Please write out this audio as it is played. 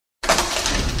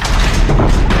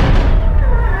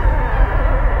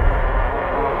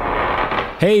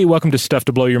Hey, welcome to Stuff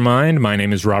to Blow Your Mind. My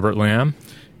name is Robert Lamb.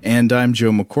 And I'm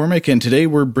Joe McCormick, and today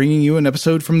we're bringing you an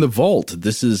episode from The Vault.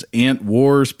 This is Ant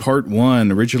Wars Part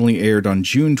 1, originally aired on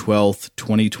June 12th,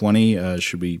 2020.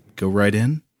 Should we go right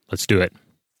in? Let's do it.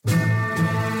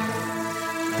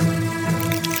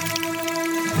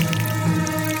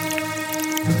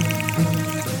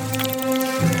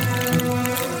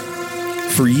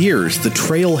 For years, the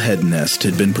Trailhead Nest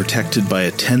had been protected by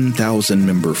a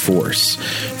 10,000-member force.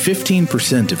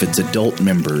 15% of its adult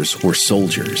members were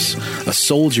soldiers. A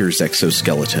soldier's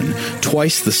exoskeleton,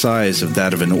 twice the size of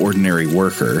that of an ordinary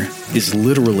worker, is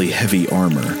literally heavy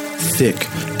armor, thick,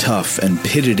 tough, and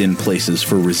pitted in places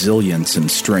for resilience and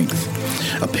strength.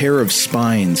 A pair of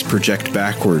spines project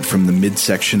backward from the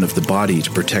midsection of the body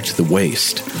to protect the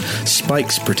waist.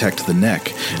 Spikes protect the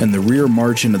neck, and the rear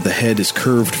margin of the head is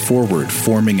curved forward,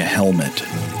 forming a helmet.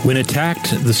 When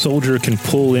attacked, the soldier can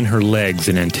pull in her legs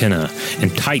and antennae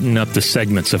and tighten up the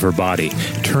segments of her body,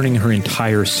 turning her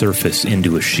entire surface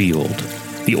into a shield.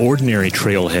 The ordinary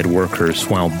trailhead workers,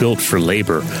 while built for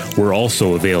labor, were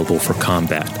also available for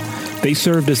combat. They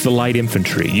served as the light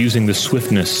infantry, using the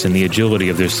swiftness and the agility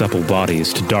of their supple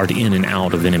bodies to dart in and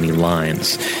out of enemy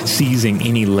lines, seizing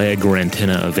any leg or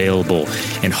antenna available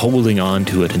and holding on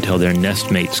to it until their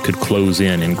nestmates could close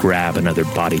in and grab another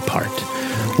body part.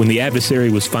 When the adversary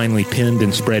was finally pinned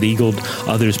and spread-eagled,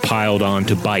 others piled on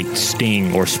to bite,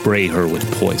 sting, or spray her with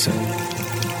poison.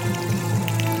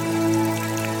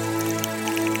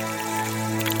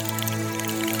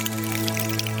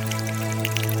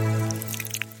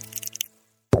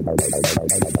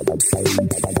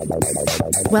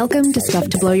 Welcome to Stuff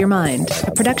to Blow Your Mind,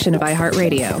 a production of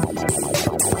iHeartRadio.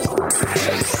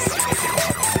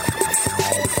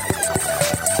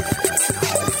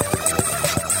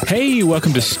 Hey,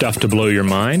 welcome to Stuff to Blow Your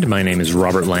Mind. My name is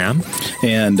Robert Lamb.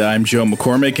 And I'm Joe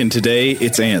McCormick, and today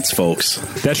it's ants, folks.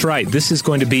 That's right. This is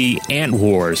going to be Ant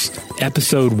Wars,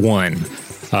 Episode 1.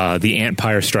 The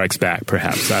Antpire Strikes Back,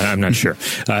 perhaps. I'm not sure.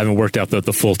 I haven't worked out the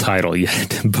full title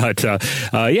yet. But,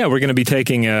 yeah, we're going to be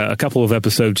taking a couple of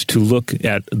episodes to look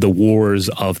at the wars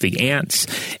of the ants.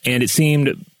 And it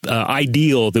seemed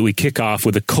ideal that we kick off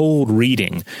with a cold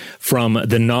reading from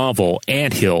the novel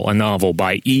Anthill, a novel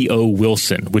by E.O.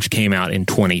 Wilson, which came out in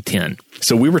 2010.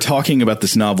 So we were talking about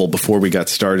this novel before we got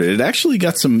started. It actually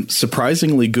got some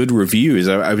surprisingly good reviews.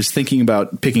 I was thinking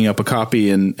about picking up a copy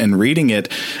and reading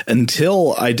it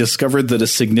until I discovered that a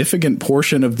significant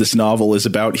portion of this novel is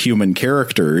about human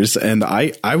characters. And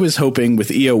I was hoping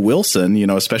with E.O. Wilson, you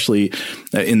know, especially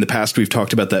in the past, we've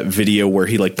talked about that video where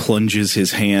he like plunges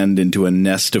his hand into a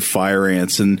nest of fire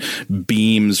ants and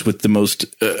beams with the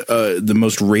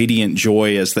most radiant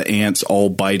joy as the ants all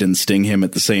bite and sting him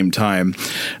at the same time.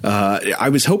 I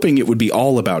was hoping it would be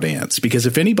all about ants, because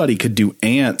if anybody could do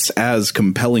ants as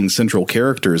compelling central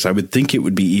characters, I would think it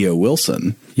would be E.O.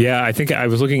 Wilson. Yeah, I think I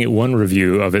was looking at one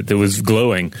review of it that was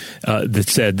glowing that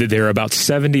said that there are about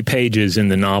 70 pages in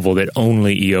the novel that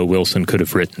only E.O. Wilson could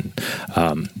have written.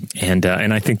 And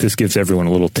I think this gives everyone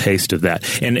a little taste of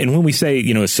that. And when we say,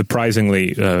 you know,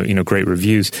 surprisingly, great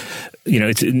reviews, you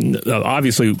know, it's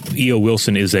obviously E.O.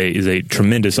 Wilson is a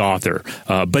tremendous author,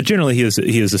 but generally he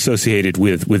is associated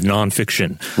with nonfiction,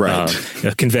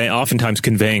 right? Oftentimes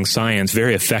conveying science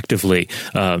very effectively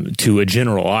to a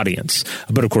general audience.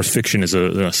 But of course, fiction is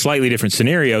a slightly different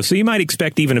scenario. So you might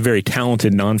expect even a very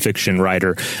talented nonfiction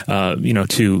writer,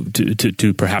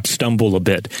 to perhaps stumble a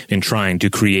bit in trying to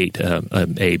create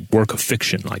a work of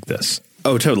fiction like this.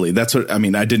 Oh, totally. That's what I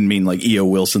mean. I didn't mean like E.O.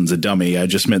 Wilson's a dummy. I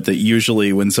just meant that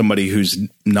usually when somebody who's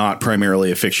not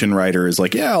primarily a fiction writer is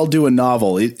like, yeah, I'll do a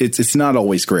novel, it's not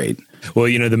always great. Well,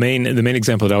 you know, the main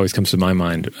example that always comes to my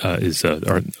mind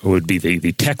would be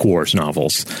the Tech Wars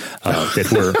novels that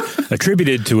were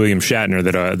attributed to William Shatner.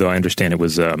 That though I understand it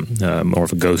was more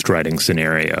of a ghostwriting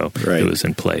scenario that was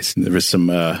in place. There was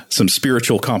some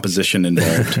spiritual composition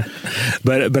involved.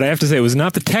 but I have to say, it was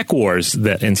not the Tech Wars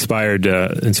that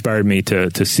inspired me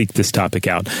to seek this topic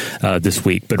out this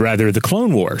week, but rather the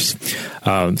Clone Wars,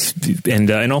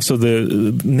 and also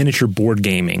the miniature board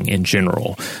gaming in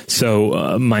general.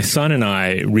 So my son and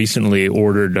I recently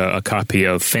ordered a copy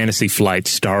of Fantasy Flight's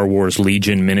Star Wars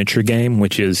Legion miniature game,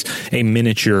 which is a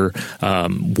miniature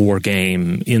war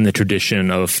game in the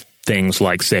tradition of things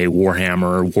like, say,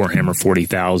 Warhammer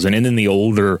 40,000, and then the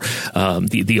older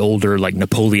like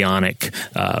Napoleonic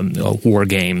war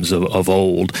games of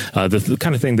old, the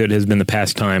kind of thing that has been the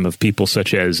pastime of people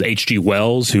such as H.G.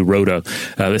 Wells, who wrote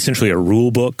essentially a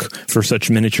rule book for such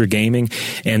miniature gaming,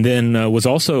 and then was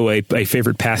also a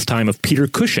favorite pastime of Peter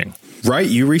Cushing, Right.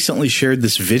 You recently shared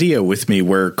this video with me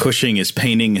where Cushing is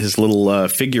painting his little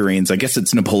figurines. I guess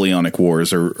it's Napoleonic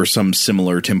Wars or some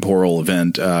similar temporal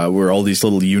event where all these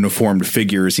little uniformed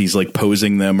figures, he's like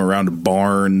posing them around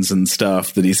barns and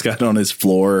stuff that he's got on his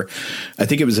floor. I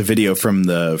think it was a video from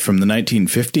the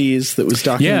 1950s that was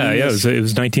documented. Yeah, it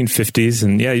was 1950s.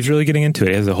 And yeah, he's really getting into it.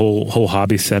 He has a whole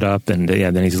hobby set up. And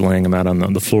then he's laying them out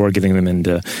on the floor, getting them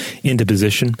into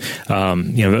position.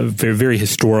 Very, very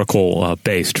historical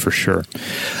based for sure.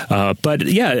 But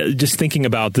yeah, just thinking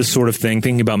about this sort of thing,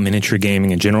 thinking about miniature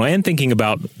gaming in general, and thinking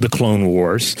about the Clone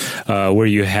Wars, where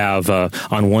you have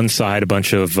on one side a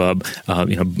bunch of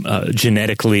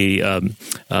genetically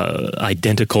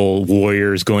identical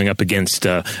warriors going up against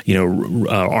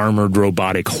armored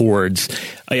robotic hordes.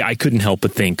 I couldn't help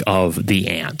but think of the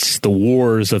ants, the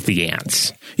wars of the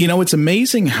ants. It's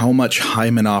amazing how much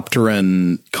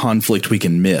Hymenopteran conflict we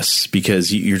can miss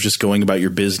because you're just going about your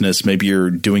business. Maybe you're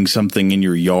doing something in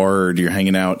your yard, you're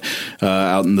hanging out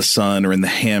in the sun or in the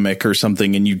hammock or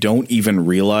something, and you don't even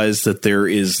realize that there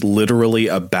is literally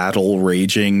a battle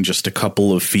raging just a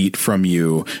couple of feet from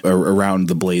you around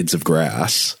the blades of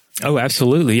grass. Oh,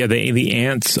 absolutely. Yeah, the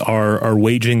ants are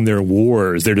waging their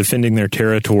wars. They're defending their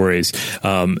territories.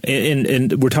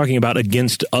 And we're talking about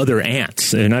against other ants.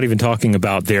 They're not even talking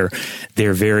about their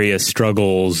various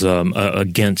struggles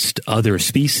against other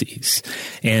species.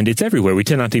 And it's everywhere. We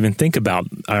tend not to even think about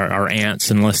our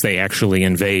ants unless they actually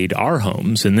invade our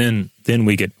homes. And then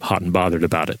we get hot and bothered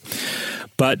about it.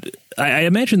 But I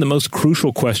imagine the most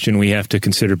crucial question we have to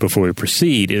consider before we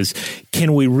proceed is,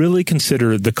 can we really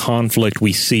consider the conflict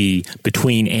we see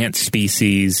between ant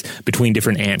species, between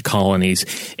different ant colonies,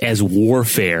 as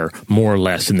warfare, more or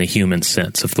less in the human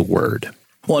sense of the word?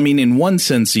 Well, I mean, in one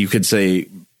sense, you could say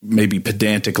maybe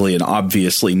pedantically and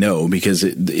obviously no, because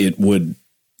it would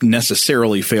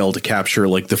necessarily fail to capture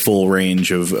like the full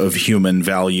range of human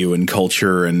value and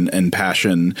culture and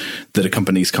passion that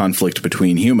accompanies conflict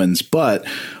between humans. But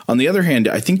on the other hand,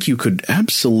 I think you could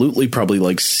absolutely probably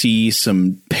like see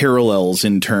some parallels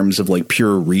in terms of like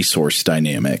pure resource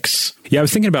dynamics. Yeah, I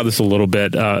was thinking about this a little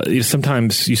bit.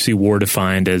 Sometimes you see war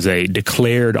defined as a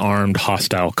declared armed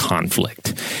hostile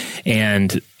conflict.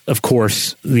 And of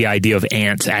course, the idea of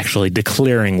ants actually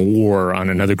declaring war on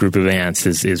another group of ants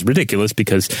is ridiculous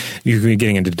because you're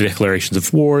getting into declarations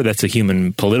of war. That's a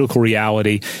human political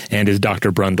reality. And as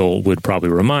Dr. Brundle would probably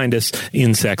remind us,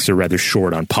 insects are rather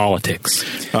short on politics.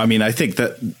 I mean, I think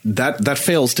that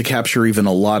fails to capture even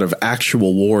a lot of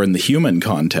actual war in the human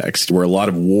context, where a lot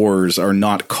of wars are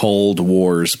not called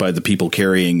wars by the people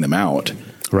carrying them out.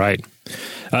 Right.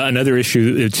 Another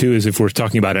issue, too, is if we're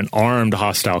talking about an armed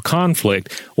hostile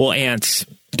conflict, well, ants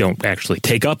don't actually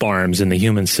take up arms in the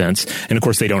human sense. And, of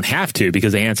course, they don't have to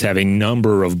because ants have a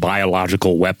number of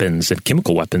biological weapons and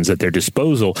chemical weapons at their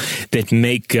disposal that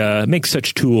make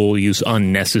such tool use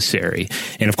unnecessary.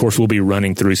 And, of course, we'll be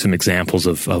running through some examples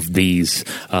of these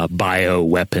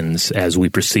bio-weapons as we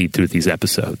proceed through these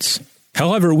episodes.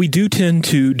 However, we do tend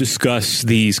to discuss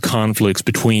these conflicts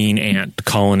between ant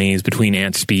colonies, between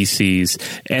ant species,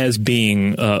 as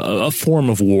being a form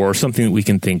of war, something that we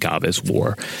can think of as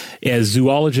war. As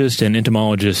zoologist and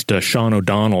entomologist Sean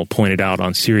O'Donnell pointed out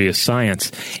on Serious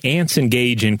Science, ants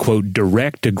engage in, quote,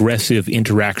 direct aggressive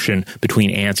interaction between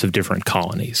ants of different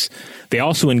colonies. They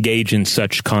also engage in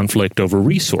such conflict over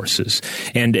resources.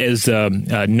 And as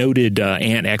noted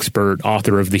ant expert,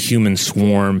 author of The Human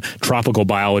Swarm, tropical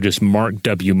biologist Mark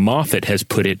W. Moffat has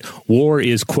put it, war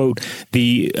is, quote,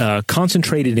 the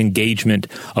concentrated engagement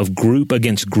of group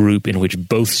against group in which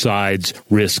both sides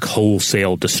risk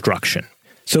wholesale destruction.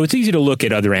 So it's easy to look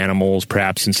at other animals,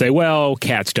 perhaps, and say, well,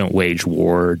 cats don't wage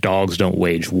war, dogs don't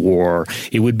wage war.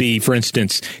 It would be, for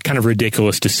instance, kind of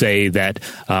ridiculous to say that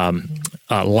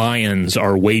lions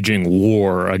are waging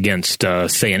war against,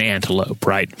 say, an antelope,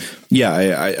 right?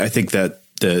 Yeah, I think that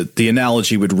the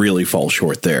analogy would really fall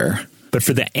short there. But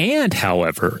for the ant,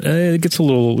 however, it gets a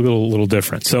little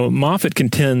different. So Moffat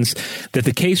contends that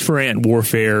the case for ant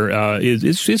warfare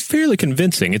is fairly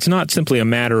convincing. It's not simply a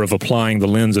matter of applying the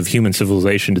lens of human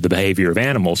civilization to the behavior of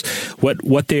animals.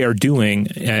 What they are doing,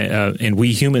 and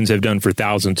we humans have done for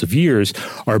thousands of years,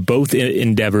 are both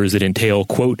endeavors that entail,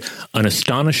 quote, an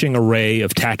astonishing array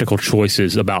of tactical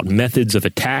choices about methods of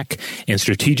attack and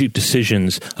strategic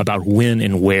decisions about when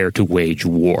and where to wage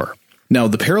war. Now,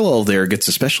 the parallel there gets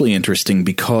especially interesting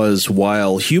because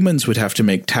while humans would have to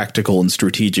make tactical and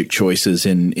strategic choices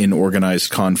in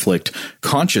organized conflict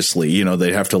consciously,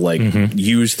 they'd have to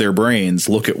use their brains,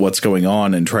 look at what's going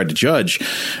on and try to judge.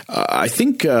 I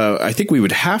think we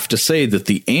would have to say that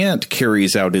the ant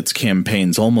carries out its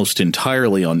campaigns almost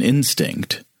entirely on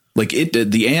instinct. Like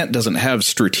the ant doesn't have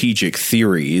strategic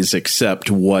theories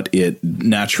except what it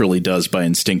naturally does by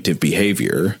instinctive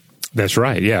behavior. That's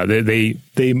right. Yeah,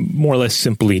 they more or less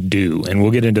simply do. And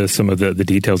we'll get into some of the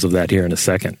details of that here in a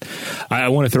second. I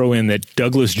want to throw in that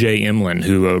Douglas J. Emlen,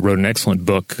 who wrote an excellent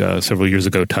book several years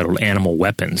ago titled Animal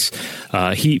Weapons,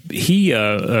 he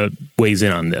weighs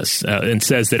in on this and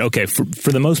says that, okay,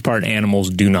 for the most part, animals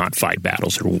do not fight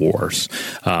battles or wars.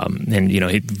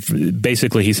 And,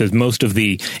 basically he says most of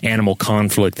the animal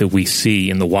conflict that we see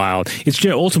in the wild, it's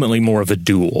ultimately more of a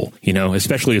duel,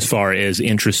 especially as far as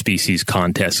intraspecies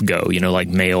contests go, like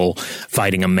male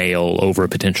fighting a male over a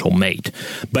potential mate.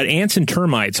 But ants and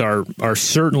termites are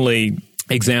certainly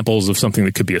examples of something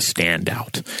that could be a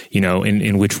standout,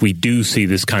 in which we do see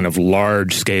this kind of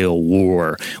large-scale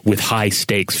war with high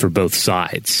stakes for both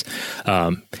sides.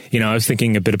 I was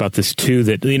thinking a bit about this, too,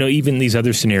 that, even these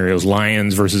other scenarios,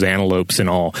 lions versus antelopes and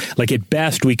all, like at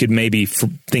best we could maybe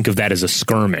think of that as a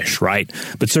skirmish, right?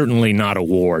 But certainly not a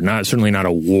war, certainly not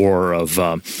a war of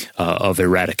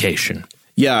eradication.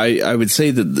 Yeah, I would say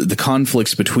that the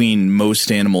conflicts between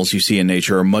most animals you see in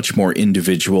nature are much more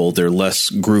individual. They're less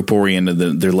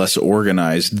group-oriented. They're less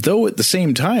organized. Though at the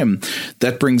same time,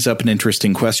 that brings up an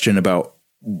interesting question about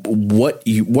what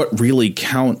really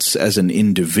counts as an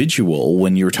individual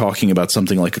when you're talking about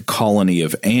something like a colony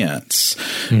of ants.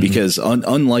 Mm-hmm. Because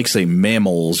unlike, say,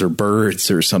 mammals or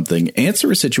birds or something, ants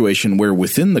are a situation where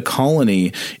within the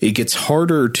colony, it gets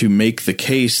harder to make the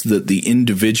case that the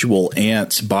individual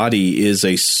ant's body is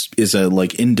a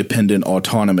like independent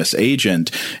autonomous agent,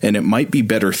 and it might be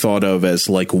better thought of as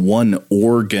like one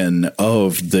organ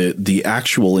of the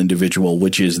actual individual,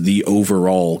 which is the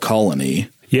overall colony.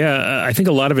 Yeah, I think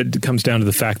a lot of it comes down to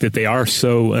the fact that they are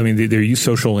so, they're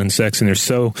eusocial insects and they're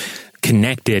so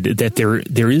connected that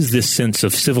there is this sense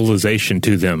of civilization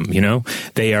to them.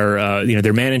 They are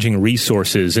they're managing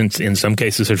resources in some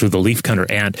cases, such as the leafcutter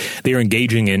ant. They are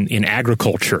engaging in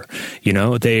agriculture.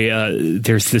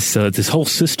 There's this whole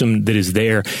system that is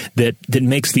there that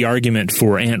makes the argument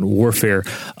for ant warfare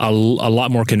a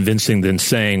lot more convincing than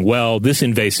saying, well, this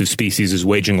invasive species is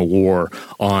waging a war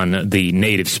on the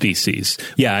native species.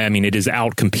 Yeah, it is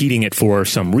out competing it for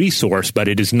some resource, but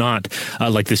it is not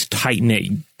like this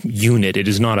tight-knit unit. It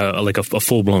is not a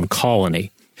full-blown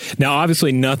colony. Now,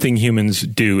 obviously, nothing humans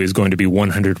do is going to be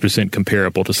 100%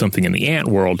 comparable to something in the ant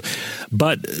world,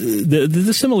 but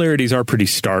the similarities are pretty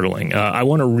startling. I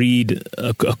want to read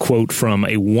a quote from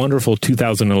a wonderful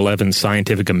 2011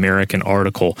 Scientific American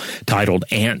article titled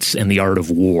Ants and the Art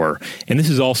of War, and this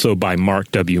is also by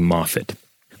Mark W. Moffett.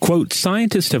 Quote,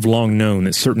 scientists have long known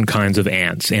that certain kinds of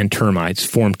ants and termites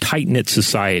form tight-knit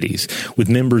societies with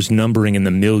members numbering in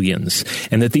the millions,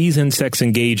 and that these insects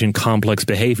engage in complex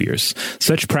behaviors.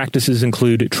 Such practices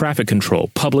include traffic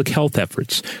control, public health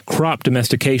efforts, crop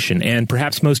domestication, and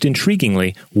perhaps most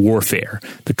intriguingly, warfare,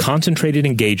 the concentrated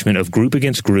engagement of group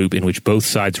against group in which both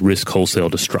sides risk wholesale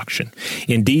destruction.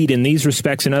 Indeed, in these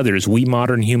respects and others, we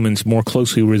modern humans more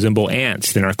closely resemble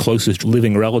ants than our closest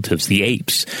living relatives, the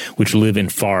apes, which live in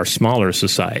far smaller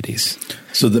societies.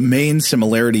 So the main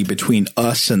similarity between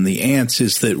us and the ants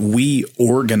is that we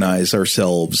organize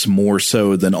ourselves more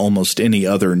so than almost any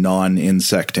other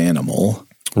non-insect animal.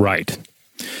 Right.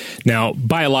 Now,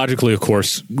 biologically, of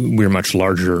course, we're much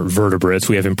larger vertebrates.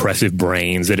 We have impressive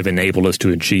brains that have enabled us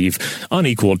to achieve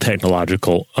unequaled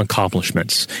technological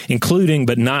accomplishments, including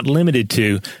but not limited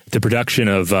to the production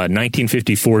of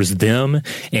 1954's Them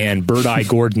and Bird-Eye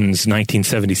Gordon's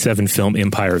 1977 film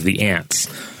Empire of the Ants.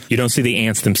 You don't see the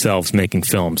ants themselves making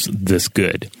films this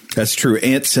good. That's true.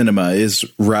 Ant cinema is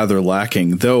rather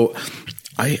lacking, though.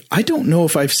 I don't know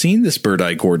if I've seen this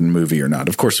Bird-Eye Gordon movie or not.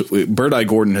 Of course, Bird-Eye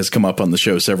Gordon has come up on the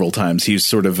show several times. He's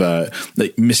sort of aka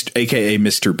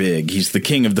Mr. Big. He's the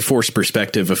king of the forced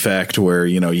perspective effect where,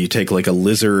 you take like a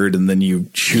lizard and then you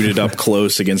shoot it up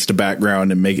close against a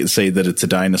background and make it say that it's a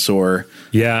dinosaur.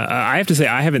 Yeah, I have to say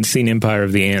I haven't seen Empire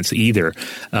of the Ants either.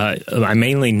 I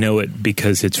mainly know it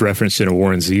because it's referenced in a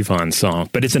Warren Zevon song.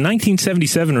 But it's a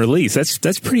 1977 release.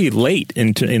 That's pretty late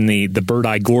in the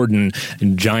Bird-Eye Gordon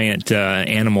giant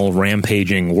animal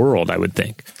rampaging world, I would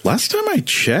think. Last time I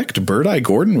checked, Bird-Eye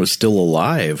Gordon was still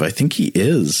alive. I think he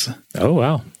is. Oh,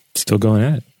 wow. Still going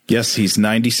at it. Yes, he's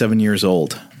 97 years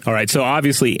old. All right, so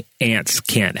obviously ants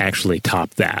can't actually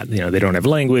top that. They don't have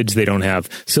language, they don't have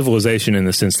civilization in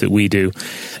the sense that we do.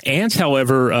 Ants,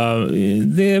 however,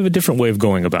 they have a different way of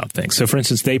going about things. So, for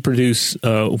instance, they produce,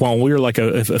 while we're like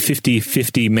a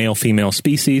 50-50 male-female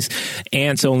species,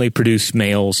 ants only produce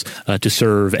males to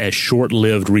serve as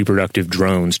short-lived reproductive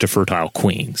drones to fertile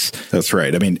queens. That's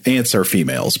right. Ants are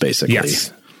females, basically.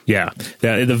 Yes. Yeah,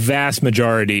 the vast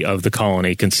majority of the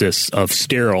colony consists of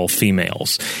sterile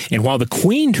females. And while the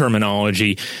queen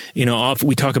terminology,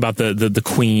 we talk about the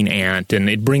queen ant, and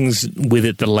it brings with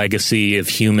it the legacy of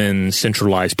human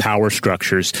centralized power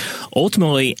structures.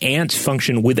 Ultimately, ants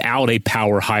function without a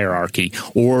power hierarchy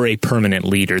or a permanent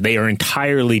leader. They are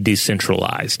entirely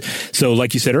decentralized. So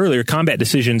like you said earlier, combat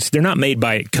decisions, they're not made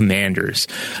by commanders.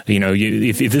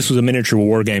 If this was a miniature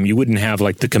war game, you wouldn't have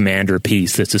like the commander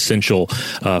piece that's essential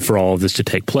for all of this to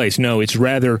take place. No, it's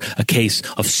rather a case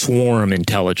of swarm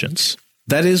intelligence.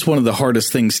 That is one of the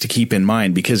hardest things to keep in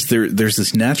mind, because there's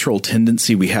this natural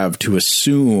tendency we have to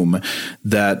assume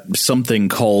that something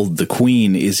called the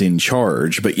queen is in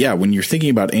charge. But yeah, when you're thinking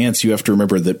about ants, you have to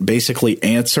remember that basically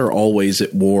ants are always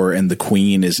at war and the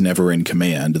queen is never in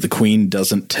command. The queen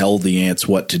doesn't tell the ants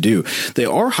what to do. They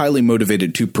are highly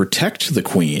motivated to protect the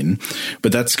queen,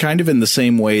 but that's kind of in the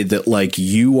same way that like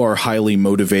you are highly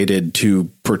motivated to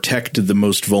protect the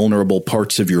most vulnerable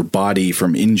parts of your body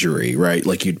from injury, right?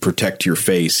 Like you'd protect your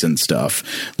face and stuff.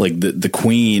 Like the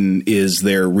queen is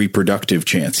their reproductive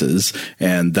chances,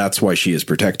 and that's why she is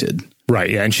protected.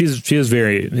 Right, yeah, and she is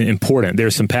very important.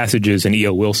 There's some passages in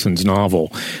E.O. Wilson's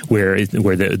novel where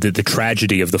the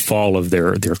tragedy of the fall of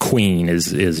their queen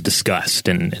is discussed,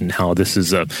 and how this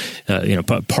is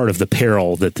part of the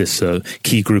peril that this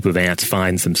key group of ants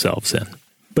finds themselves in.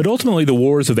 But ultimately, the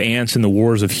wars of ants and the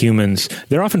wars of humans,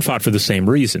 they're often fought for the same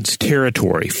reasons: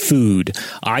 territory, food,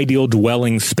 ideal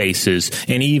dwelling spaces,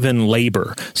 and even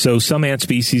labor. So some ant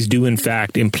species do, in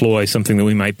fact, employ something that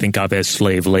we might think of as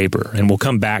slave labor. And we'll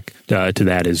come back to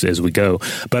that as we go.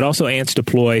 But also ants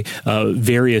deploy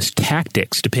various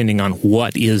tactics depending on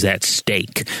what is at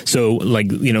stake. So,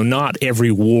 not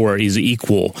every war is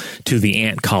equal to the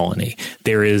ant colony.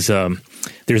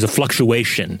 There's a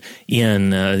fluctuation in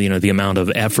the amount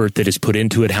of effort that is put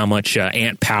into it, how much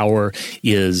ant power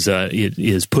is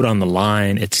put on the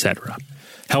line, etc.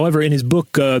 However, in his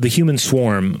book, The Human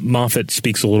Swarm, Moffat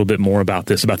speaks a little bit more about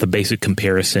this, about the basic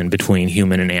comparison between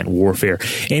human and ant warfare.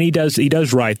 And he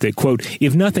does write that, quote,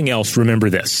 "If nothing else, remember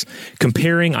this: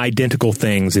 comparing identical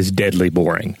things is deadly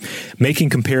boring. Making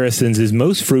comparisons is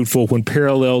most fruitful when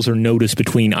parallels are noticed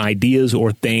between ideas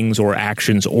or things or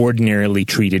actions ordinarily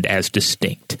treated as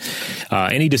distinct."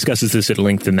 And he discusses this at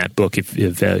length in that book if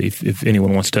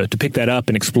anyone wants to pick that up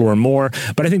and explore more.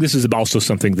 But I think this is also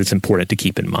something that's important to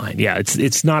keep in mind. Yeah,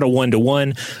 it's not a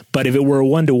one-to-one, but if it were a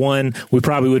one-to-one, we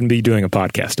probably wouldn't be doing a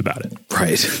podcast about it.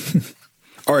 Right.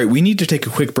 All right, we need to take a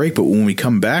quick break, but when we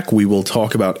come back, we will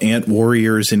talk about ant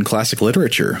warriors in classic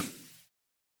literature.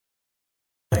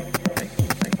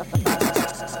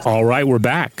 All right, we're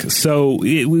back. So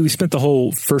we spent the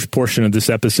whole first portion of this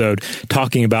episode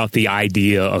talking about the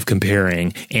idea of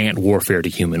comparing ant warfare to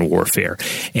human warfare,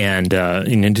 and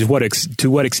to what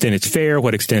extent it's fair,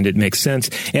 what extent it makes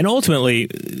sense, and ultimately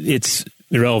it's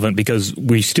irrelevant because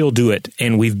we still do it,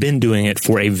 and we've been doing it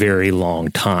for a very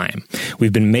long time.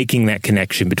 We've been making that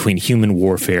connection between human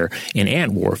warfare and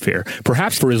ant warfare,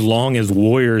 perhaps for as long as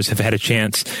warriors have had a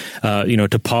chance,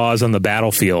 to pause on the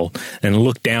battlefield and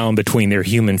look down between their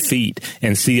human feet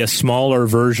and see a smaller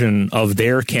version of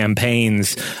their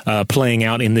campaigns playing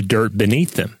out in the dirt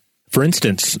beneath them. For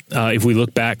instance, if we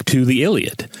look back to the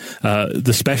Iliad,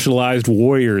 the specialized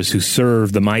warriors who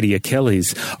serve the mighty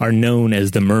Achilles are known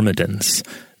as the Myrmidons.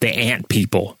 The ant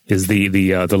people is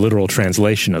the literal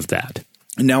translation of that.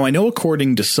 Now, I know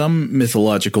according to some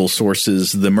mythological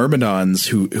sources, the Myrmidons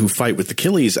who fight with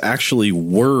Achilles actually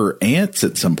were ants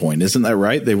at some point. Isn't that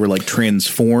right? They were like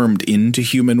transformed into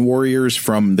human warriors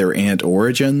from their ant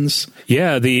origins.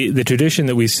 Yeah, the tradition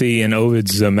that we see in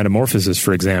Ovid's Metamorphoses,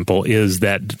 for example, is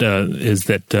that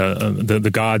the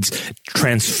gods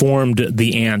transformed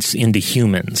the ants into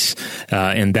humans,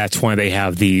 and that's why they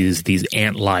have these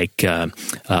ant-like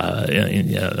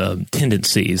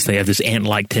tendencies. They have this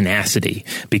ant-like tenacity,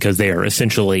 because they are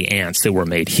essentially ants that were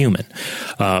made human.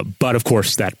 But of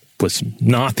course, that was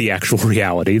not the actual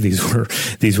reality.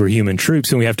 These were human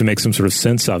troops, and we have to make some sort of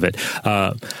sense of it.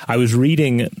 I was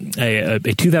reading a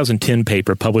 2010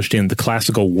 paper published in The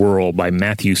Classical World by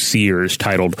Matthew Sears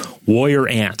titled "Warrior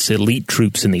Ants, Elite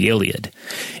Troops in the Iliad."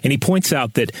 And he points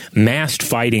out that massed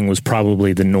fighting was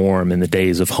probably the norm in the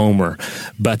days of Homer,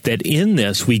 but that in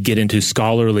this we get into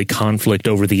scholarly conflict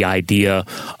over the idea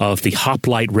of the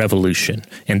hoplite revolution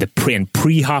and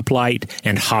pre-hoplite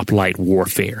and hoplite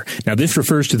warfare. Now, this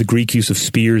refers to the Greek use of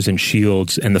spears and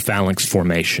shields and the phalanx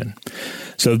formation.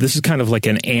 So this is kind of like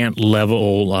an ant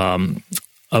level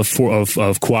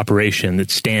of cooperation that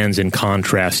stands in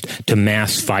contrast to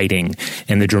mass fighting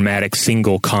and the dramatic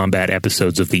single combat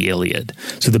episodes of the Iliad.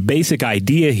 So the basic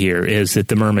idea here is that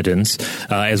the Myrmidons,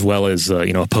 as well as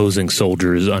opposing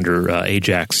soldiers under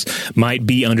Ajax, might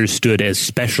be understood as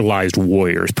specialized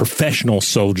warriors, professional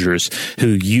soldiers who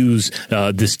use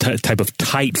this type of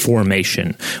tight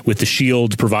formation, with the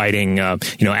shields providing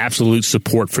absolute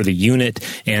support for the unit,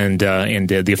 and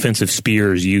the offensive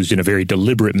spears used in a very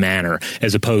deliberate manner,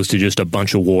 as opposed to just a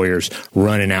bunch of warriors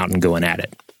running out and going at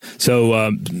it.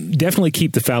 So definitely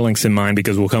keep the phalanx in mind,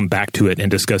 because we'll come back to it and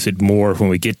discuss it more when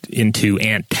we get into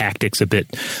ant tactics a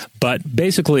bit. But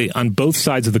basically, on both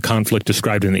sides of the conflict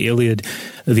described in the Iliad,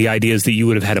 the idea is that you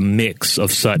would have had a mix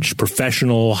of such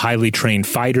professional, highly trained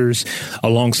fighters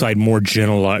alongside more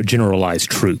generalized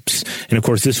troops. And of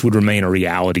course, this would remain a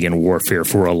reality in warfare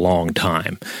for a long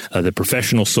time. The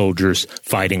professional soldiers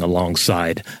fighting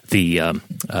alongside the,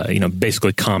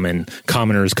 basically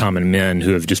commoners, common men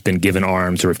who have just been given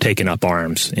arms or have taken up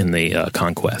arms in the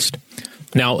conquest.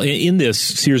 Now, in this,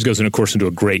 Sears goes, of course, into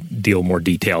a great deal more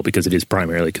detail because it is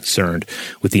primarily concerned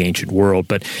with the ancient world.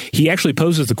 But he actually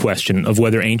poses the question of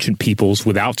whether ancient peoples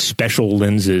without special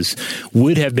lenses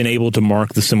would have been able to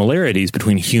mark the similarities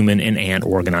between human and ant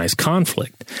organized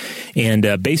conflict.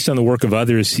 And based on the work of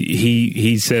others,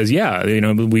 he says,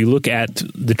 we look at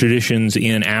the traditions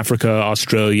in Africa,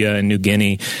 Australia, and New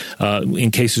Guinea,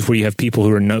 in cases where you have people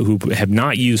who have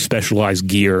not used specialized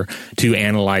gear to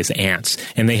analyze ants,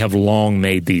 and they have long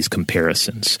made these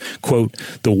comparisons. Quote,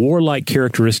 the warlike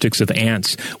characteristics of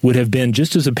ants would have been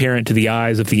just as apparent to the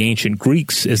eyes of the ancient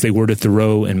Greeks as they were to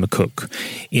Thoreau and McCook.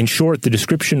 In short, the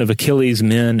description of Achilles'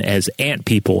 men as ant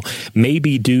people may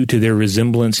be due to their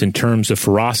resemblance in terms of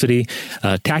ferocity,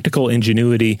 tactical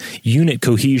ingenuity, unit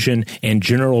cohesion, and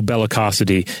general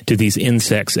bellicosity to these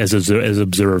insects as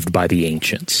observed by the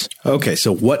ancients. Okay,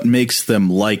 so what makes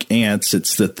them like ants?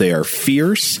 It's that they are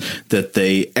fierce, that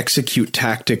they execute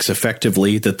tactics effectively,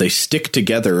 that they stick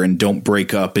together and don't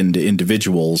break up into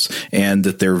individuals, and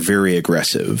that they're very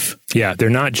aggressive. Yeah, they're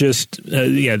not just.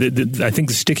 I think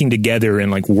the sticking together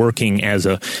and like working as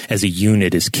a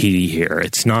unit is key here.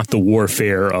 It's not the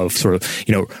warfare of sort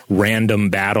of random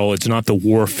battle. It's not the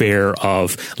warfare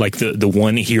of like the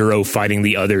one hero fighting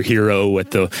the other hero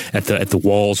at the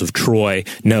walls of Troy.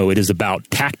 No, it is about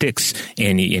tactics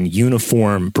and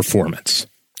uniform performance.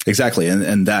 Exactly,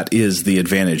 and that is the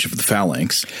advantage of the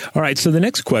phalanx. All right, so the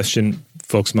next question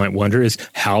folks might wonder is,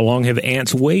 how long have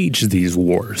ants waged these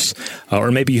wars?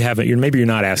 Or maybe you haven't. Maybe you're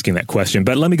not asking that question.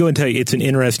 But let me go and tell you, it's an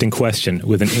interesting question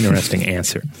with an interesting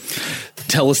answer.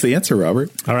 Tell us the answer, Robert.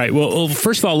 All right. Well,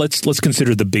 first of all, let's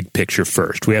consider the big picture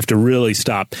first. We have to really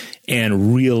stop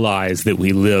and realize that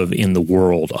we live in the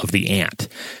world of the ant.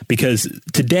 Because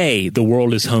today, the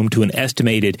world is home to an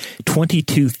estimated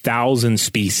 22,000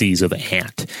 species of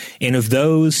ant. And of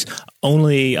those,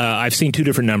 only, I've seen two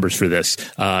different numbers for this,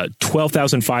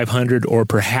 12,500 or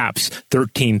perhaps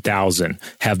 13,000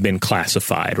 have been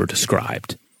classified or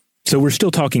described. So we're still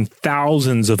talking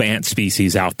thousands of ant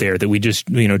species out there that we just,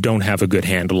 don't have a good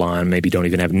handle on, maybe don't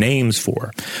even have names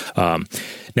for.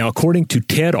 Now, according to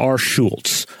Ted R.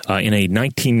 Schultz, in a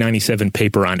 1997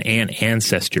 paper on ant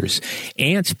ancestors,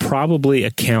 ants probably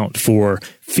account for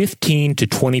 15 to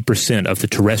 20% of the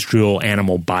terrestrial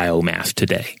animal biomass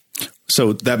today.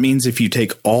 So that means if you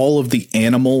take all of the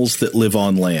animals that live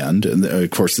on land, and of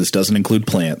course this doesn't include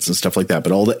plants and stuff like that,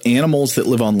 but all the animals that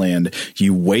live on land,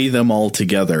 you weigh them all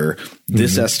together,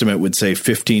 this estimate would say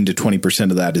 15 to 20%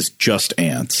 of that is just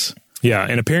ants. Yeah,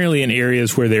 and apparently in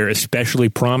areas where they're especially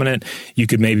prominent, you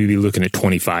could maybe be looking at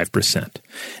 25%.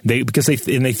 Because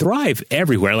they thrive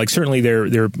everywhere. Like certainly they're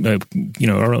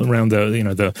around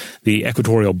the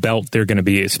equatorial belt, they're going to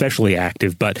be especially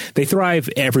active, but they thrive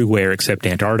everywhere except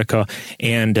Antarctica,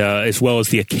 and as well as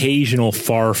the occasional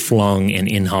far-flung and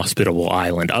inhospitable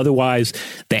island. Otherwise,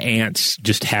 the ants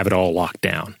just have it all locked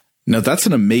down. Now, that's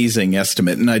an amazing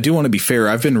estimate, and I do want to be fair.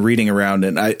 I've been reading around,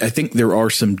 and I think there are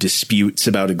some disputes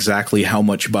about exactly how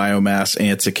much biomass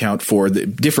ants account for.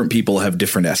 Different people have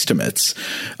different estimates.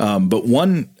 But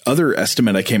one other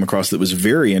estimate I came across that was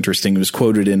very interesting, it was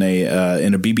quoted in a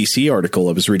BBC article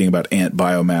I was reading about ant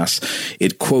biomass.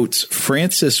 It quotes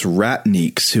Francis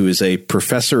Ratnieks, who is a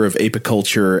professor of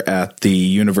apiculture at the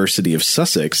University of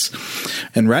Sussex.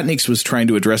 And Ratnieks was trying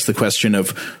to address the question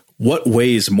of, what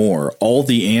weighs more, all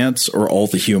the ants or all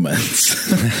the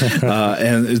humans?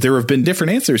 And there have been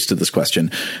different answers to this question.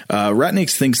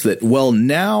 Ratnieks thinks that,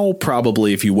 now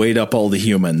probably if you weighed up all the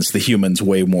humans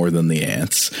weigh more than the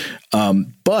ants.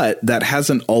 But that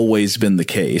hasn't always been the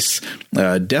case.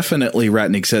 Definitely,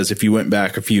 Ratnick says if you went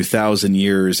back a few thousand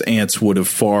years, ants would have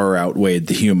far outweighed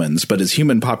the humans. But as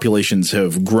human populations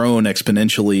have grown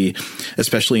exponentially,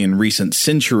 especially in recent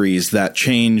centuries, that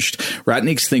changed.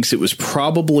 Ratnick thinks it was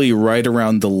probably right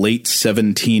around the late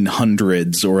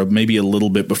 1700s, or maybe a little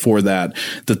bit before that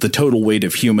the total weight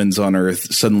of humans on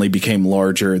Earth suddenly became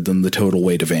larger than the total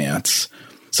weight of ants.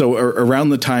 So around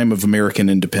the time of American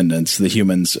independence, the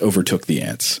humans overtook the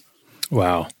ants.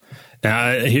 Wow.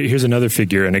 Now, here's another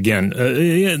figure. And again,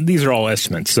 these are all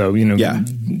estimates. So,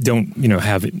 don't,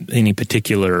 have any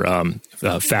particular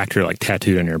factor like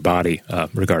tattooed on your body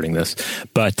regarding this.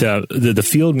 But the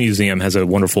Field Museum has a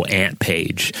wonderful ant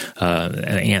page, an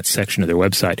ant section of their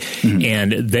website. Mm-hmm.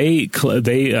 And they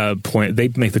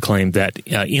make the claim that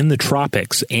in the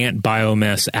tropics, ant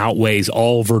biomass outweighs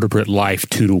all vertebrate life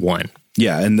 2-to-1.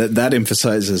 Yeah, and that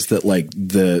emphasizes that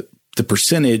the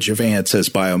percentage of ants as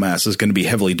biomass is going to be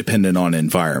heavily dependent on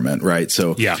environment, right?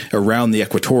 So around the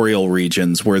equatorial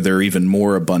regions where they're even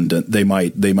more abundant, they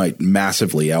might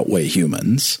massively outweigh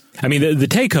humans. I mean, the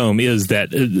take home is that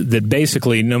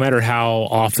basically no matter how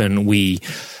often we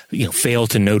fail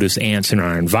to notice ants in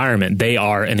our environment, they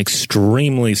are an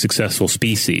extremely successful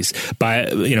species.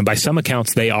 By some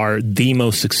accounts, they are the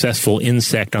most successful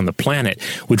insect on the planet,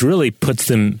 which really puts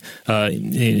them,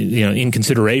 in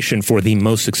consideration for the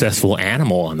most successful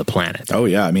animal on the planet. Oh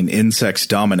yeah, I mean, insects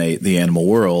dominate the animal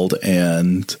world,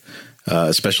 and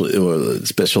especially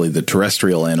the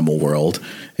terrestrial animal world.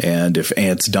 And if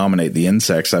ants dominate the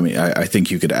insects, I mean, I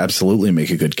think you could absolutely make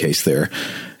a good case there.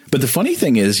 But the funny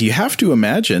thing is, you have to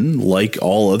imagine, like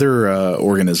all other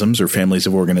organisms or families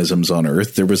of organisms on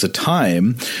Earth, there was a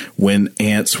time when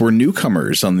ants were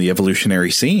newcomers on the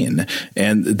evolutionary scene,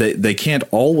 and they can't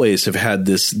always have had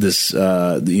this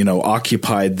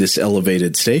occupied this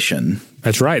elevated station.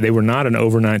 That's right. They were not an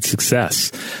overnight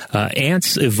success.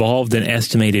 Ants evolved an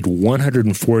estimated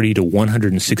 140 to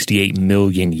 168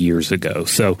 million years ago.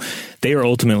 So they are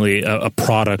ultimately a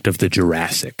product of the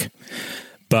Jurassic.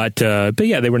 But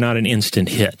yeah, they were not an instant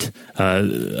hit. I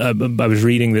was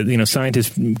reading that,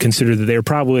 scientists consider that they were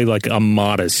probably like a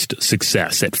modest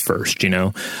success at first,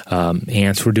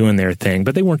 Ants were doing their thing,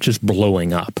 but they weren't just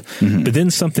blowing up. Mm-hmm. But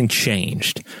then something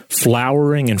changed.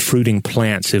 Flowering and fruiting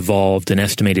plants evolved an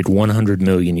estimated 100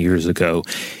 million years ago.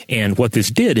 And what this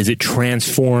did is it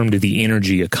transformed the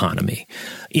energy economy.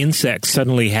 Insects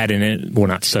suddenly had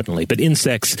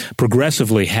insects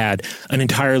progressively had an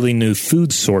entirely new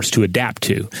food source to adapt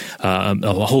to,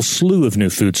 a whole slew of new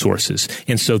food sources.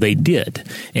 And so they did.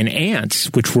 And ants,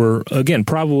 which were, again,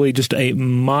 probably just a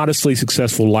modestly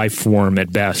successful life form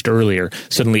at best earlier,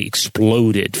 suddenly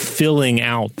exploded, filling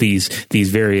out these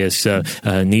various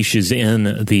niches in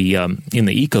the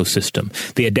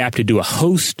ecosystem. They adapted to a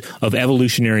host of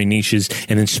evolutionary niches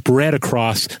and then spread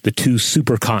across the two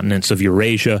supercontinents of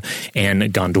Eurasia and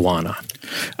Gondwana.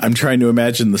 I'm trying to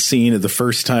imagine the scene of the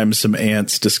first time some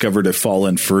ants discovered a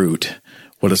fallen fruit.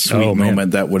 What a sweet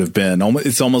moment that would have been.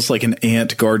 It's almost like an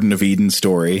ant Garden of Eden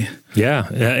story. Yeah,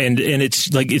 and it's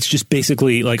just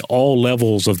basically like all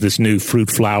levels of this new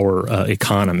fruit flower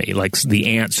economy. Like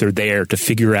the ants are there to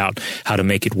figure out how to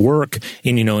make it work,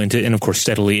 and and of course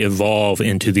steadily evolve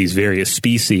into these various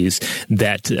species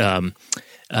that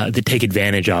take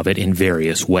advantage of it in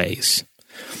various ways.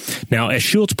 Now, as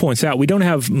Schultz points out, we don't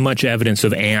have much evidence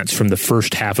of ants from the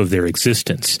first half of their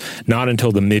existence. Not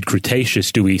until the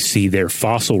mid-Cretaceous do we see their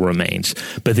fossil remains.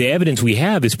 But the evidence we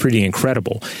have is pretty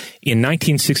incredible. In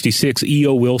 1966,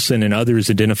 E.O. Wilson and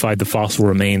others identified the fossil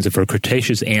remains of a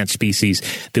Cretaceous ant species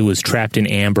that was trapped in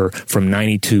amber from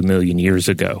 92 million years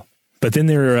ago. But then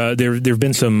there have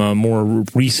been some more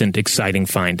recent exciting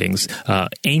findings.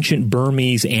 Ancient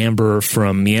Burmese amber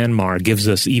from Myanmar gives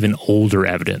us even older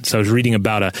evidence. I was reading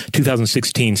about a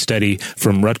 2016 study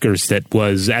from Rutgers that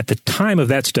was, at the time of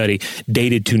that study,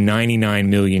 dated to 99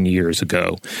 million years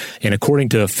ago. And according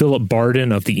to Philip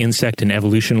Barden of the Insect and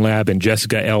Evolution Lab and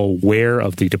Jessica L. Ware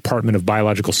of the Department of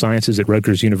Biological Sciences at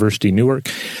Rutgers University, Newark,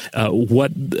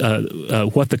 what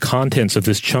the contents of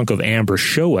this chunk of amber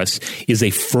show us is a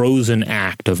frozen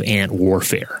act of ant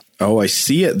warfare. Oh, I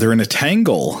see it. They're in a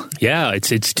tangle. Yeah,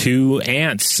 it's two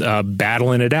ants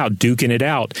battling it out, duking it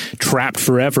out, trapped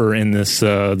forever in this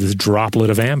droplet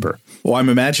of amber. Well, I'm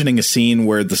imagining a scene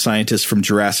where the scientists from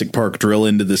Jurassic Park drill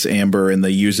into this amber and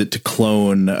they use it to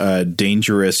clone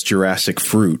dangerous Jurassic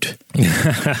fruit.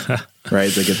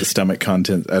 Right, they get the stomach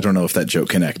content. I don't know if that joke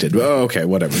connected. Oh, okay,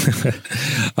 whatever.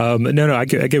 No, I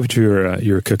get what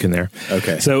you were cooking there.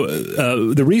 Okay. So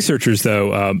the researchers,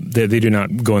 though, they do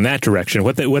not go in that direction.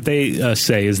 What they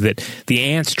say is that the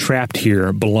ants trapped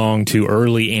here belong to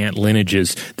early ant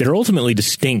lineages that are ultimately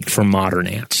distinct from modern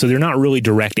ants. So they're not really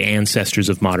direct ancestors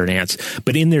of modern ants.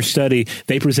 But in their study,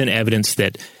 they present evidence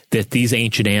that these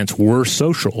ancient ants were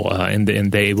social and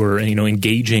they were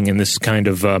engaging in this kind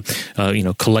of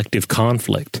collective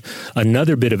conflict.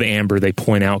 Another bit of amber they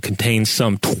point out contains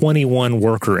some 21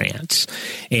 worker ants,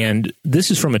 and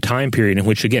this is from a time period in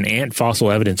which, again, ant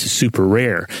fossil evidence is super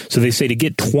rare. So they say to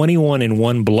get 21 in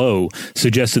one blow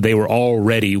suggests that they were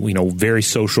already very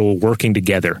social, working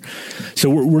together. So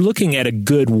we're looking at a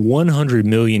good 100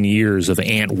 million years of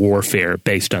ant warfare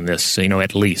based on this,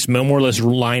 at least more or less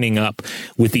lining up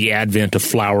with the advent of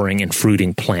flowering and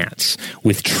fruiting plants,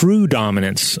 with true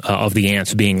dominance of the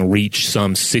ants being reached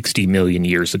some 60 million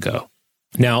years ago.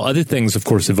 Now, other things, of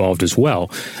course, evolved as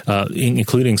well,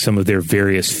 including some of their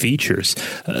various features.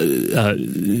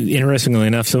 Interestingly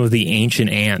enough, some of the ancient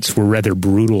ants were rather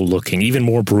brutal looking, even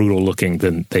more brutal looking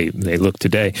than they look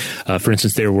today. For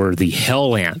instance, there were the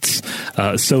hell ants,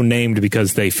 so named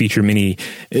because they feature many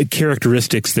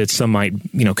characteristics that some might,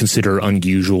 consider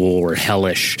unusual or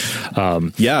hellish.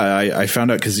 I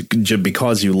found out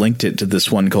because you linked it to this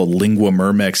one called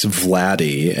Linguamyrmex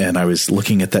vladi, and I was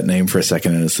looking at that name for a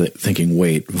second and I was thinking,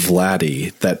 wait,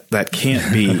 Vladdy, that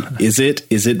can't be. Is it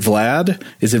Vlad?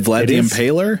 Is it Vlad the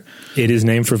Impaler? It is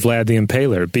named for Vlad the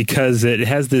Impaler because it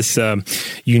has this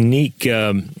unique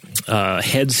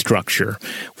head structure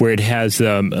where it has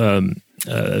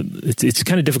it's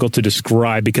kind of difficult to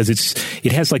describe because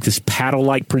it has like this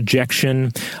paddle-like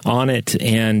projection on it,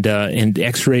 and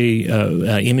X-ray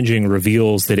imaging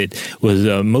reveals that it was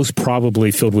most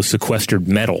probably filled with sequestered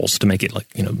metals to make it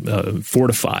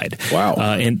fortified. Wow!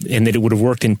 And that it would have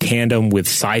worked in tandem with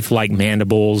scythe-like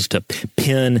mandibles to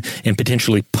pin and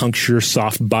potentially puncture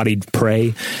soft-bodied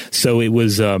prey. So it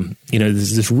was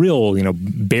this real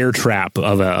bear trap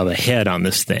of a head on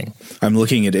this thing. I'm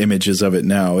looking at images of it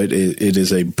now. It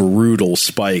is a brutal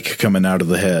spike coming out of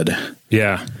the head.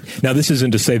 Yeah. Now, this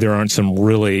isn't to say there aren't some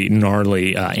really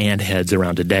gnarly ant heads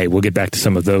around today. We'll get back to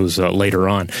some of those later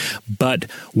on. But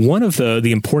one of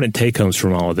the important take-homes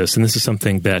from all of this, and this is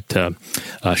something that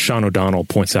Sean O'Donnell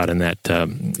points out in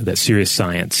that Serious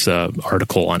Science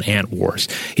article on ant wars.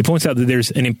 He points out that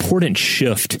there's an important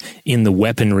shift in the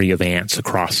weaponry of ants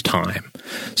across time.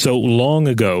 So long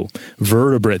ago,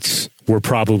 vertebrates were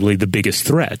probably the biggest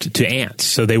threat to ants,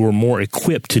 so they were more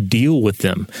equipped to deal with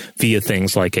them via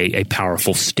things like a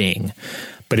powerful sting.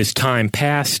 But as time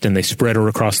passed and they spread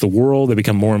across the world, they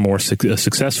become more and more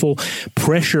successful.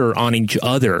 Pressure on each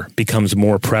other becomes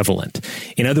more prevalent.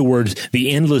 In other words,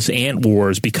 the endless ant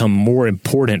wars become more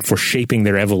important for shaping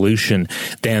their evolution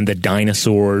than the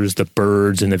dinosaurs, the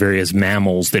birds, and the various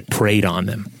mammals that preyed on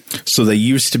them. So they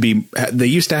used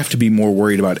to have to be more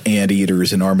worried about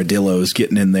anteaters and armadillos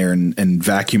getting in there and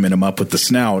vacuuming them up with the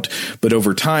snout. But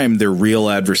over time, their real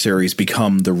adversaries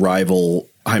become the rival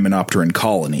Hymenopteran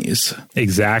colonies.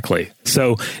 Exactly.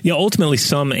 So, ultimately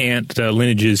some ant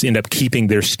lineages end up keeping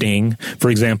their sting. For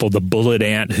example, the bullet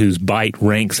ant, whose bite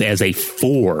ranks as a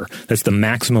 4. That's the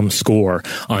maximum score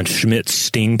on Schmidt's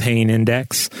sting pain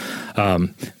index. I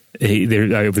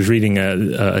was reading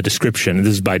a description.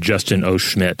 This is by Justin O.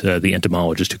 Schmidt, the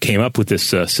entomologist who came up with this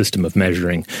system of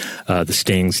measuring the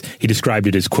stings. He described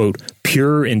it as, quote,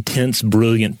 pure, intense,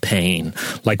 brilliant pain,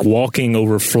 like walking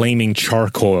over flaming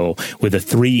charcoal with a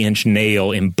 3-inch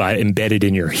nail embedded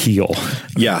in your heel.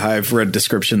 Yeah, I've read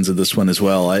descriptions of this one as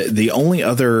well. The only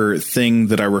other thing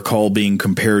that I recall being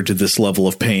compared to this level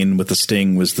of pain with the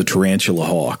sting was the tarantula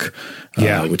hawk,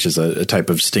 which is a type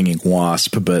of stinging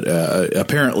wasp, but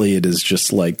apparently it is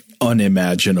just like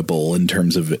unimaginable in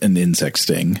terms of an insect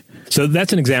sting. So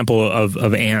that's an example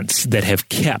of ants that have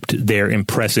kept their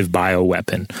impressive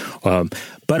bioweapon.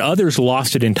 But others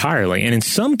lost it entirely. And in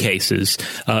some cases,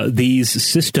 these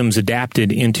systems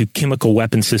adapted into chemical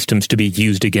weapon systems to be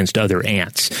used against other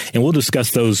ants. And we'll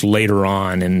discuss those later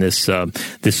on in this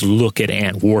look at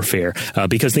ant warfare,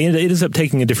 because it ends up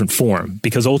taking a different form,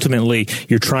 because ultimately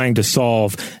you're trying to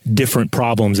solve different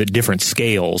problems at different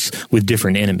scales with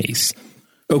different enemies.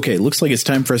 Okay, looks like it's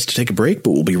time for us to take a break,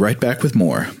 but we'll be right back with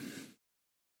more.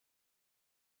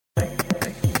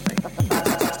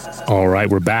 All right,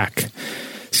 we're back.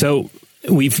 So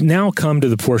We've now come to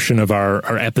the portion of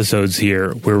our episodes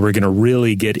here where we're going to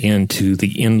really get into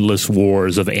the endless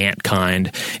wars of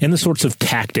antkind and the sorts of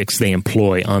tactics they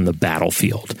employ on the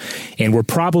battlefield. And we're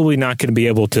probably not going to be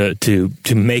able to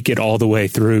make it all the way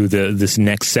through this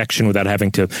next section without having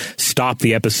to stop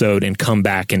the episode and come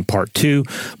back in part 2.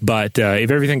 But if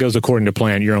everything goes according to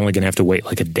plan, you're only going to have to wait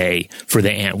like a day for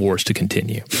the ant wars to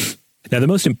continue. Now, the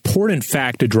most important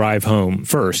fact to drive home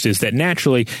first is that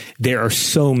naturally there are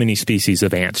so many species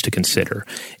of ants to consider,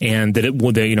 and that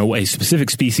a specific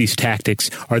species' tactics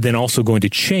are then also going to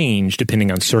change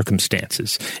depending on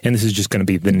circumstances. And this is just going to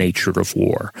be the nature of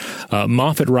war.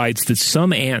 Moffat writes that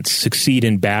some ants succeed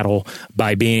in battle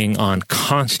by being on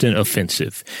constant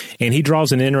offensive, and he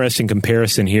draws an interesting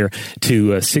comparison here to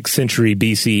 6th century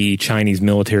BCE Chinese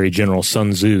military general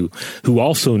Sun Tzu, who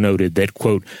also noted that,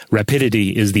 quote, rapidity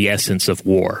is the essence of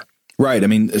war. Right. I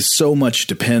mean, so much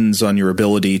depends on your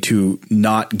ability to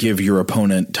not give your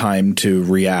opponent time to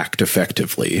react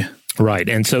effectively. Right.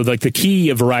 And so like the key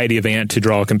variety of ant to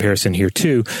draw a comparison here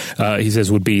too, he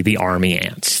says would be the army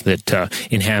ants that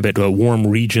inhabit warm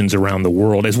regions around the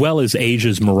world, as well as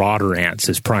Asia's marauder ants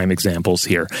as prime examples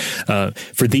here.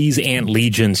 For these ant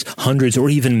legions, hundreds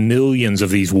or even millions of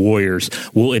these warriors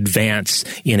will advance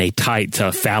in a tight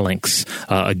phalanx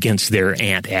against their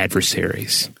ant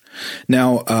adversaries.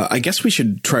 Now, I guess we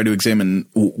should try to examine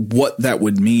what that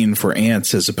would mean for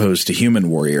ants as opposed to human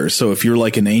warriors. So if you're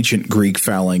like an ancient Greek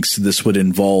phalanx, this would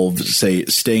involve, say,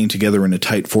 staying together in a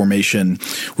tight formation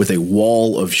with a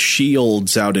wall of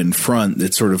shields out in front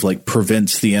that sort of like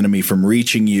prevents the enemy from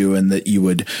reaching you, and that you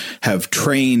would have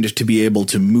trained to be able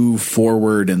to move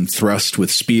forward and thrust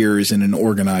with spears in an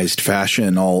organized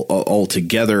fashion all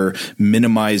together,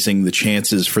 minimizing the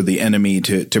chances for the enemy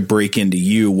to break into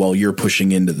you while you're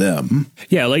pushing into them.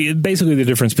 Yeah, like basically the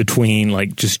difference between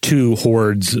like just two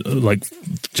hordes like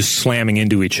just slamming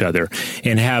into each other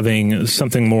and having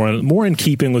something more in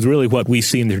keeping with really what we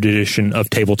see in the tradition of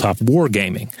tabletop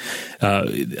wargaming.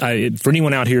 For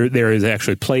anyone out here there has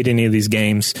actually played any of these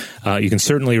games, you can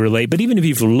certainly relate. But even if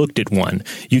you've looked at one,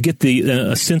 you get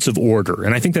a sense of order,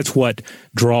 and I think that's what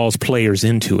draws players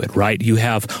into it. Right? You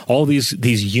have all these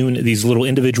little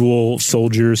individual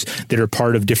soldiers that are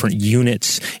part of different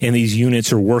units, and these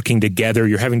units are working together.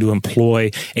 You're having to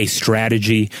employ a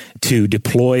strategy to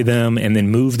deploy them and then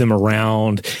move them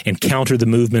around and counter the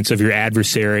movements of your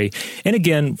adversary. And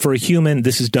again, for a human,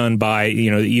 this is done by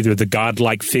either the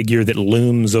godlike figure that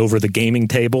looms over the gaming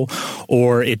table,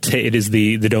 or it is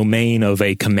the domain of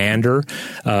a commander.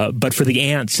 But for the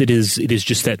ants, it is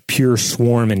just that pure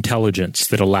swarm intelligence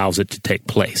that allows it to take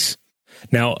place.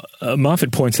 Now,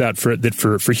 Moffat points out that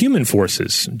for human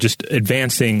forces, just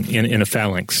advancing in a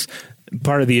phalanx,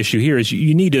 part of the issue here is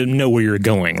you need to know where you're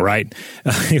going, right?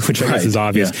 Which I guess is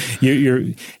obvious. Yeah.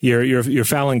 Your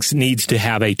phalanx needs to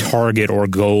have a target or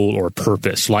goal or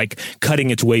purpose, like cutting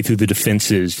its way through the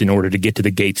defenses in order to get to the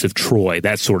gates of Troy,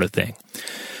 that sort of thing.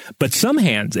 But some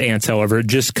ants, however,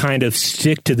 just kind of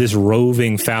stick to this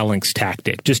roving phalanx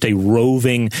tactic, just a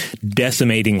roving,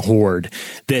 decimating horde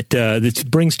that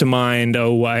brings to mind,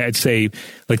 I'd say,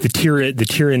 like the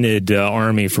Tyranid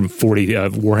army from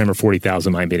Warhammer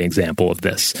 40,000 might be an example of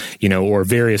this, or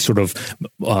various sort of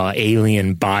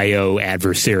alien bio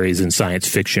adversaries in science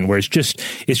fiction, where it's just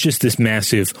this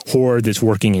massive horde that's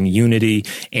working in unity,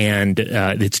 and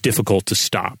it's difficult to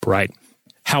stop, right?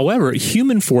 However,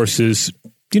 human forces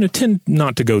tend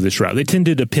not to go this route. They tend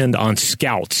to depend on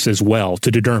scouts as well to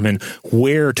determine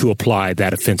where to apply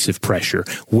that offensive pressure,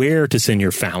 where to send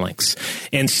your phalanx.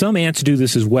 And some ants do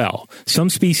this as well. Some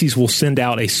species will send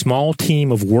out a small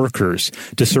team of workers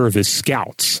to serve as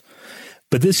scouts.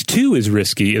 But this, too, is a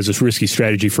risky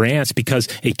strategy for ants, because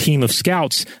a team of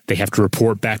scouts, they have to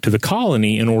report back to the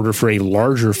colony in order for a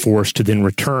larger force to then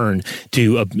return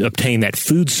to obtain that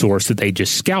food source that they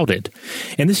just scouted.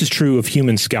 And this is true of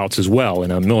human scouts as well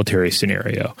in a military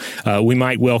scenario. We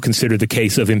might well consider the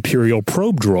case of Imperial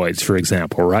probe droids, for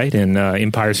example, right, in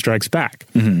Empire Strikes Back.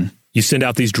 Mm-hmm. You send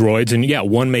out these droids, and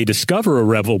one may discover a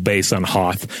rebel base on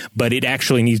Hoth, but it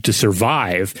actually needs to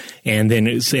survive and then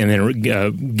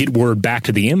get word back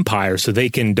to the Empire so they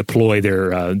can deploy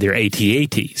their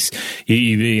AT-ATs,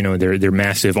 their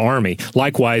massive army.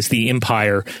 Likewise, the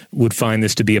Empire would find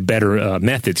this to be a better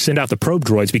method. Send out the probe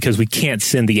droids, because we can't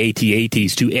send the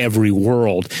AT-ATs to every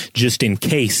world just in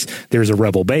case there's a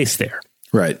rebel base there.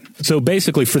 Right. So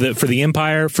basically, for the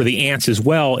Empire, for the ants as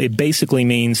well, it basically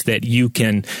means that you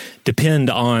can depend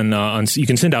on you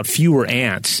can send out fewer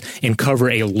ants and cover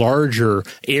a larger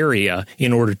area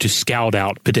in order to scout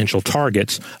out potential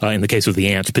targets. In the case of the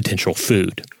ants, potential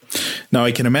food. Now,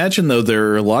 I can imagine, though,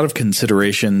 there are a lot of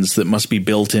considerations that must be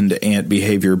built into ant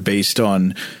behavior based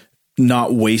on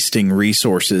not wasting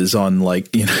resources on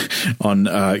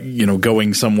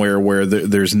going somewhere where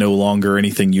there's no longer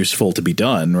anything useful to be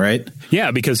done, right?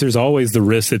 Yeah, because there's always the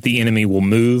risk that the enemy will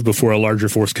move before a larger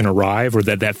force can arrive, or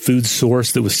that food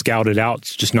source that was scouted out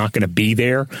is just not going to be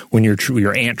there when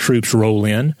your ant troops roll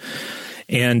in.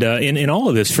 And in all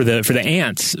of this, for the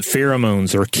ants,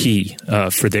 pheromones are key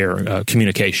for their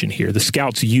communication here. The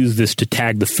scouts use this to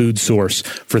tag the food source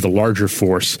for the larger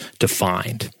force to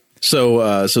find.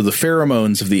 So the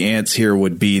pheromones of the ants here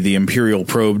would be the Imperial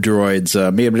probe droid's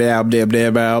kind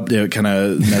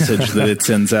of message that it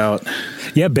sends out.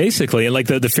 Yeah, basically. Like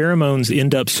the pheromones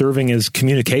end up serving as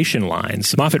communication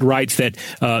lines. Moffat writes that,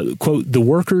 quote, the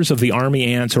workers of the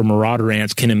army ants or marauder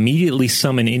ants can immediately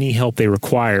summon any help they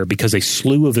require because a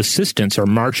slew of assistants are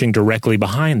marching directly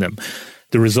behind them.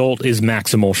 The result is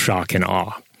maximal shock and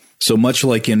awe. So much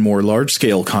like in more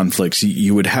large-scale conflicts,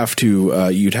 you would have to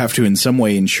in some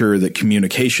way ensure that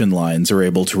communication lines are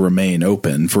able to remain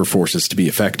open for forces to be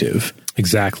effective.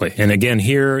 Exactly. And again,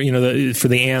 here, for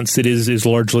the ants, it is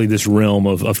largely this realm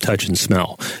of touch and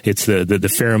smell. It's the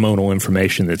pheromonal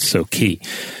information that's so key.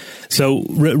 So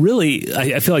really,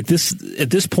 I feel like at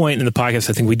this point in the podcast,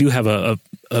 I think we do have a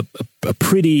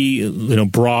pretty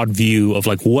broad view of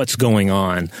like what's going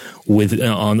on with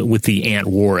the ant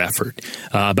war effort,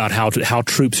 about how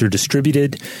troops are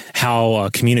distributed, how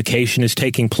communication is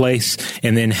taking place,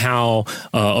 and then how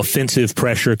offensive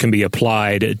pressure can be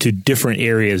applied to different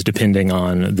areas depending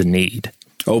on the need.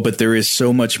 Oh, but there is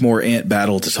so much more ant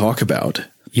battle to talk about.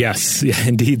 Yes, yeah,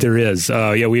 indeed there is.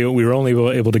 We were only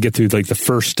able to get through like the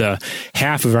first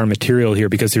half of our material here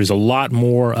because there's a lot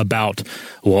more about,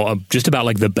 just about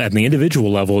like at the individual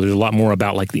level, there's a lot more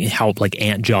about like how like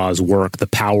ant jaws work, the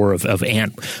power of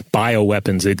ant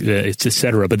bioweapons, et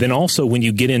cetera. But then also when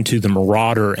you get into the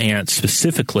marauder ants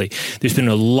specifically, there's been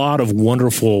a lot of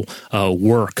wonderful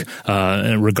work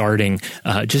regarding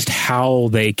just how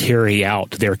they carry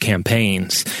out their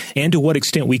campaigns and to what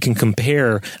extent we can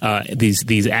compare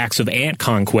these acts of ant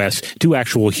conquest to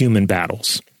actual human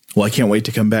battles. Well, I can't wait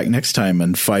to come back next time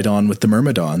and fight on with the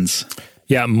Myrmidons.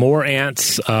 Yeah, more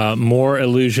ants, more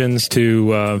allusions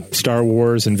to Star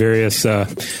Wars and various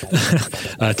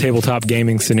tabletop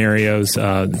gaming scenarios.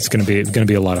 It's going to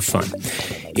be a lot of fun.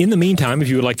 In the meantime, if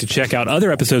you would like to check out other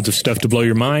episodes of Stuff to Blow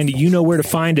Your Mind, you know where to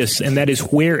find us, and that is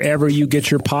wherever you get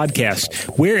your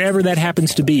podcast, wherever that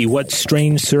happens to be, what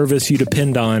strange service you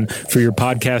depend on for your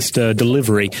podcast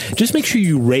delivery. Just make sure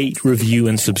you rate, review,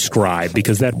 and subscribe,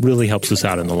 because that really helps us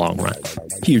out in the long run.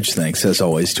 Huge thanks, as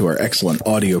always, to our excellent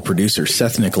audio producer,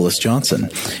 Seth Nicholas Johnson.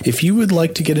 If you would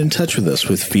like to get in touch with us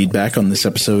with feedback on this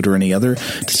episode or any other,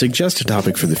 to suggest a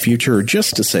topic for the future, or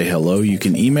just to say hello, you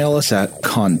can email us at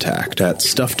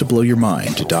contact@stufftoblowyourmind.com.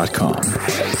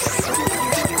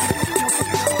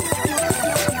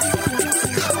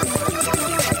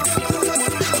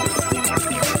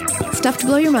 Stuff to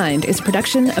Blow Your Mind is a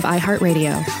production of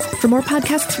iHeartRadio. For more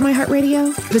podcasts from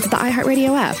iHeartRadio, visit the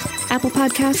iHeartRadio app, Apple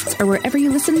Podcasts, or wherever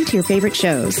you listen to your favorite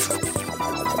shows.